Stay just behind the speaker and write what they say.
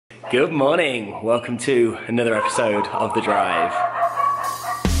Good morning. Welcome to another episode of The Drive.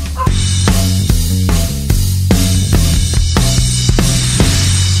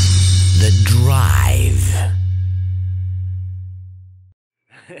 The Drive.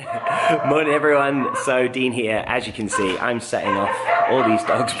 Morning everyone, so Dean here. As you can see, I'm setting off all these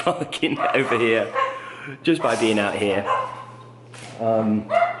dogs barking over here just by being out here.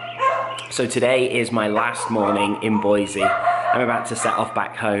 So today is my last morning in Boise. I'm about to set off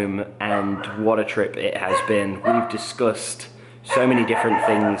back home, and what a trip it has been. We've discussed so many different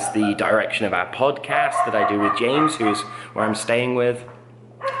things, the direction of our podcast that I do with James, who is where I'm staying with.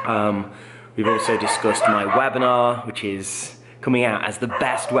 We've also discussed my webinar, which is coming out as the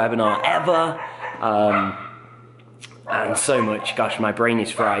best webinar ever. And so much, gosh, my brain is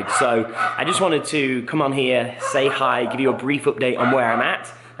fried. So I just wanted to come on here, say hi, give you a brief update on where I'm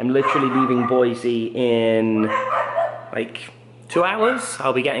at. I'm literally leaving Boise in like 2 hours.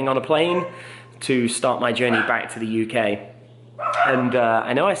 I'll be getting on a plane to start my journey back to the UK. And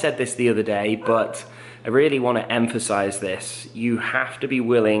I know I said this the other day, but I really want to emphasize this. You have to be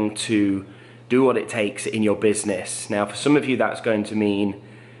willing to do what it takes in your business. Now, for some of you, that's going to mean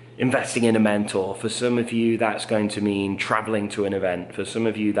investing in a mentor. For some of you, that's going to mean traveling to an event. For some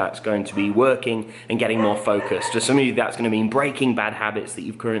of you, that's going to be working and getting more focused. For some of you, that's going to mean breaking bad habits that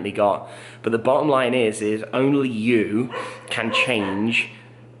you've currently got. But the bottom line is only you can change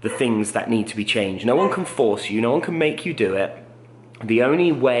the things that need to be changed. No one can force you. No one can make you do it. The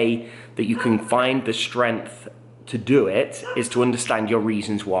only way that you can find the strength to do it is to understand your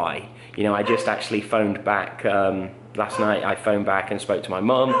reasons why. You know, I just actually phoned back last night. I phoned back and spoke to my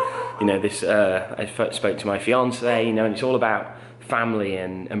mum. You know, I spoke to my fiance. You know, and it's all about family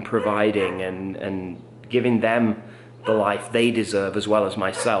and providing and giving them the life they deserve as well as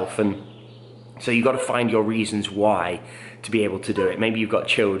myself. And so you've got to find your reasons why to be able to do it. Maybe you've got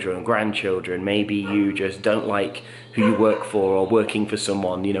children or grandchildren. Maybe you just don't like who you work for or working for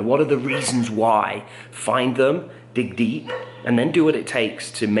someone. You know, what are the reasons why? Find them, dig deep, and then do what it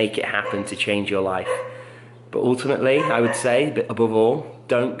takes to make it happen, to change your life. But ultimately, I would say, above all,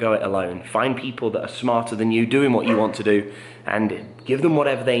 don't go it alone. Find people that are smarter than you, doing what you want to do, and give them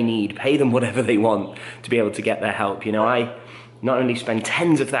whatever they need, pay them whatever they want to be able to get their help. You know, I not only spend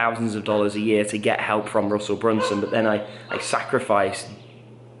tens of thousands of dollars a year to get help from Russell Brunson, but then I sacrifice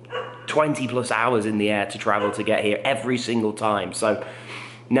 20 plus hours in the air to travel to get here every single time. So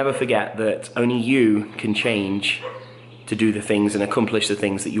never forget that only you can change to do the things and accomplish the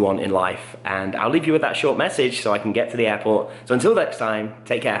things that you want in life. And I'll leave you with that short message so I can get to the airport. So until next time,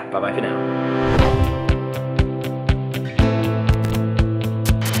 take care. Bye-bye for now.